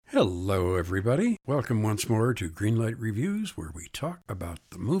Hello, everybody. Welcome once more to Greenlight Reviews, where we talk about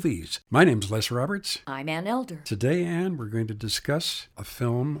the movies. My name's Les Roberts. I'm Ann Elder. Today, Ann, we're going to discuss a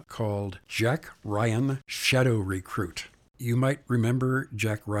film called Jack Ryan, Shadow Recruit. You might remember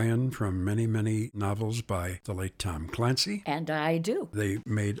Jack Ryan from many, many novels by the late Tom Clancy. And I do. They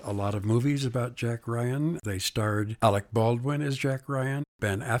made a lot of movies about Jack Ryan. They starred Alec Baldwin as Jack Ryan,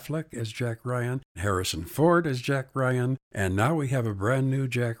 Ben Affleck as Jack Ryan, Harrison Ford as Jack Ryan, and now we have a brand new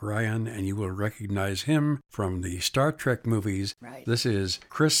Jack Ryan, and you will recognize him from the Star Trek movies. Right. This is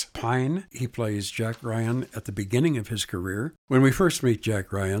Chris Pine. He plays Jack Ryan at the beginning of his career. When we first meet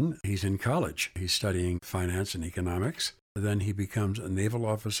Jack Ryan, he's in college. He's studying finance and economics. Then he becomes a naval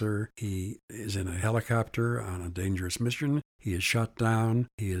officer. He is in a helicopter on a dangerous mission. He is shot down.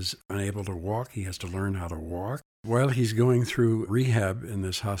 He is unable to walk. He has to learn how to walk. While he's going through rehab in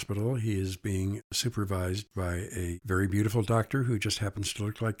this hospital, he is being supervised by a very beautiful doctor who just happens to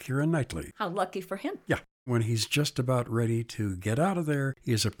look like Keira Knightley. How lucky for him. Yeah. When he's just about ready to get out of there,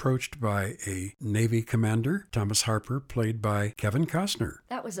 he is approached by a Navy commander, Thomas Harper, played by Kevin Costner.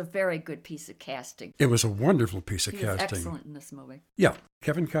 That was a very good piece of casting. It was a wonderful piece of He was casting. excellent in this movie. Yeah,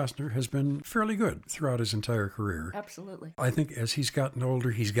 Kevin Costner has been fairly good throughout his entire career. Absolutely. I think as he's gotten older,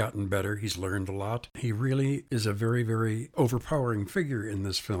 he's gotten better. He's learned a lot. He really is a very, very overpowering figure in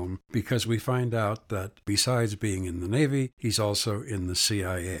this film because we find out that besides being in the Navy, he's also in the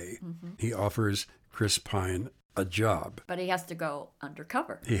CIA. Mm-hmm. He offers Chris Pine a job. But he has to go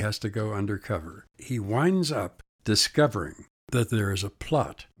undercover. He has to go undercover. He winds up discovering that there is a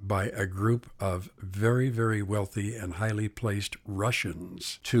plot by a group of very, very wealthy and highly placed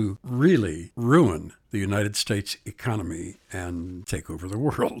Russians to really ruin the United States economy and take over the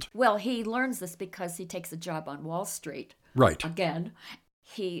world. Well, he learns this because he takes a job on Wall Street. Right. Again.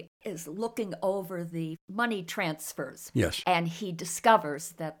 He is looking over the money transfers. Yes. And he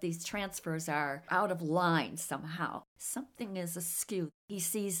discovers that these transfers are out of line somehow. Something is askew. He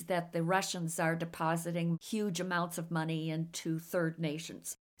sees that the Russians are depositing huge amounts of money into third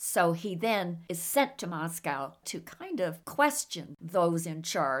nations. So he then is sent to Moscow to kind of question those in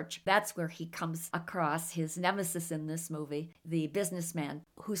charge. That's where he comes across his nemesis in this movie, the businessman,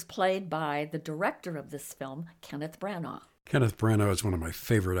 who's played by the director of this film, Kenneth Branagh. Kenneth Branagh is one of my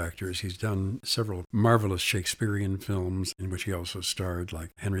favorite actors. He's done several marvelous Shakespearean films in which he also starred,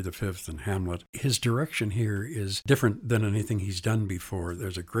 like Henry V and Hamlet. His direction here is different than anything he's done before.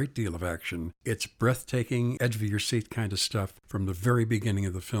 There's a great deal of action. It's breathtaking, edge-of-your-seat kind of stuff from the very beginning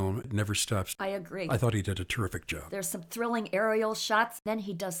of the film. It never stops. I agree. I thought he did a terrific job. There's some thrilling aerial shots. Then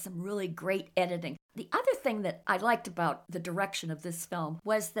he does some really great editing. The other thing that I liked about the direction of this film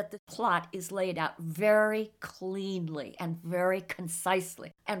was that the plot is laid out very cleanly and very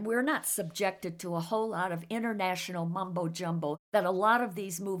concisely. And we're not subjected to a whole lot of international mumbo-jumbo that a lot of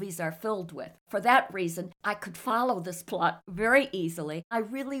these movies are filled with. For that reason, I could follow this plot very easily. I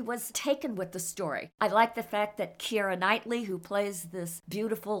really was taken with the story. I like the fact that Keira Knightley, who plays this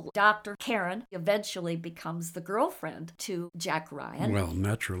beautiful Dr. Karen, eventually becomes the girlfriend to Jack Ryan. Well,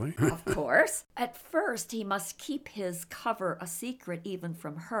 naturally. Of course. At first, he must keep his cover a secret even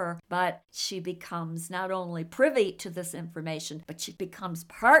from her, but she becomes not only privy to this information, but she becomes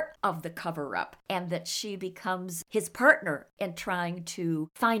part of the cover-up, and that she becomes his partner in trying to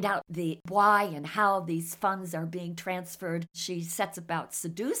find out the why and how these funds are being transferred. She sets about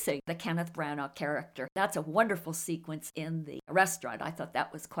seducing the Kenneth Branagh character. That's a wonderful sequence in the restaurant. I thought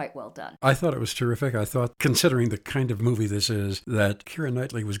that was quite well done. I thought it was terrific. I thought, considering the kind of movie this is, that Keira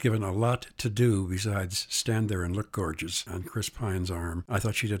Knightley was given a lot to do besides stand there and look gorgeous on Chris Pine's arm. I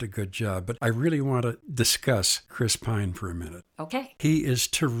thought she did a good job, but I really want to discuss Chris Pine for a minute. Okay. He is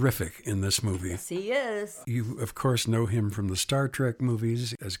terrific in this movie. Yes, he is. You, of course, know him from the Star Trek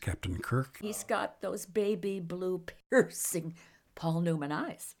movies as Captain Kirk. He's got those baby blue piercing Paul Newman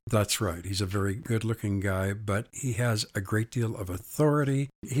eyes. That's right. He's a very good-looking guy, but he has a great deal of authority.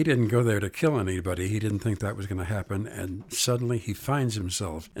 He didn't go there to kill anybody. He didn't think that was going to happen, and suddenly he finds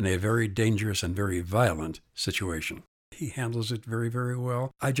himself in a very dangerous and very violent situation. He handles it very, very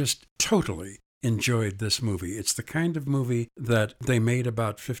well. I just totally enjoyed this movie. It's the kind of movie that they made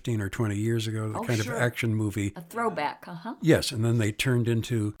about 15 or 20 years ago, the kind of action movie. A throwback, Yes, and then they turned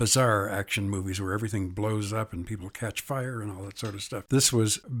into bizarre action movies where everything blows up and people catch fire and all that sort of stuff. This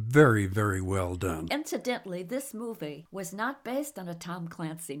was very, very well done. Incidentally, this movie was not based on a Tom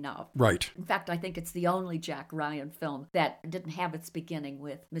Clancy novel. Right. In fact, I think it's the only Jack Ryan film that didn't have its beginning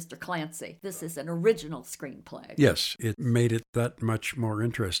with Mr. Clancy. This is an original screenplay. Yes, it made it that much more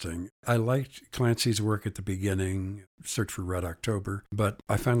interesting. I liked Clancy's work at the beginning, Search for Red October, but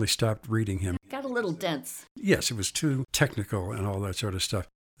I finally stopped reading him. Got a little dense. Yes, it was too technical and all that sort of stuff.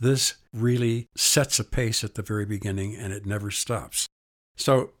 This really sets a pace at the very beginning, and it never stops.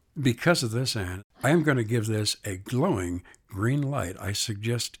 So because of this, Anne, I am going to give this a glowing green light. I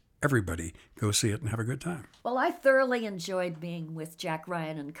suggest everybody go see it and have a good time. Well, I thoroughly enjoyed being with Jack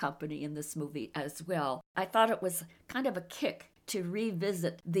Ryan and company in this movie as well. I thought it was kind of a kick to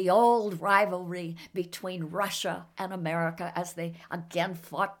revisit the old rivalry between Russia and America as they again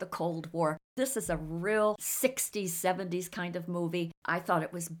fought the Cold War. This is a real 60s, 70s kind of movie. I thought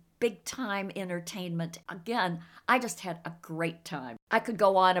it was big time entertainment. Again, I just had a great time. I could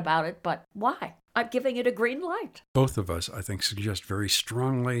go on about it, but why? I'm giving it a green light. Both of us, I think, suggest very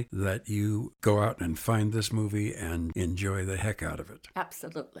strongly that you go out and find this movie and enjoy the heck out of it.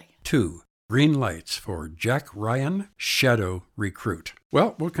 Absolutely. 2. Green lights for Jack Ryan, Shadow Recruit.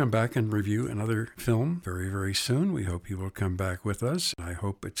 Well, we'll come back and review another film very, very soon. We hope you will come back with us. I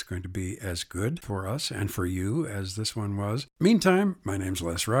hope it's going to be as good for us and for you as this one was. Meantime, my name's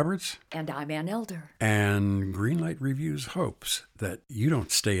Les Roberts. And I'm Ann Elder. And Greenlight Reviews hopes that you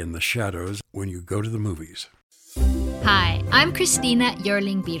don't stay in the shadows when you go to the movies. Hi, I'm Christina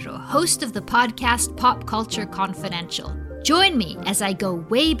Yerling Biro, host of the podcast Pop Culture Confidential. Join me as I go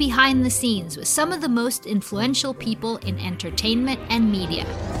way behind the scenes with some of the most influential people in entertainment and media.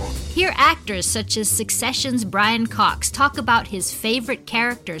 Hear actors such as Succession's Brian Cox talk about his favorite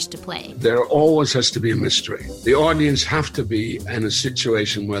characters to play. There always has to be a mystery. The audience have to be in a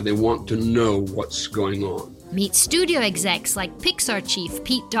situation where they want to know what's going on. Meet studio execs like Pixar chief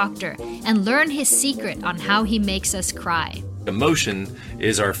Pete Docter and learn his secret on how he makes us cry. Emotion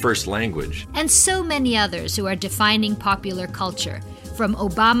is our first language. And so many others who are defining popular culture, from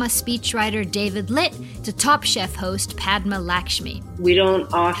Obama speechwriter David Litt to Top Chef host Padma Lakshmi. We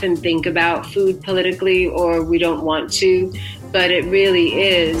don't often think about food politically, or we don't want to, but it really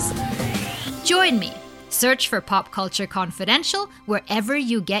is. Join me. Search for Pop Culture Confidential wherever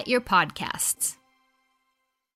you get your podcasts.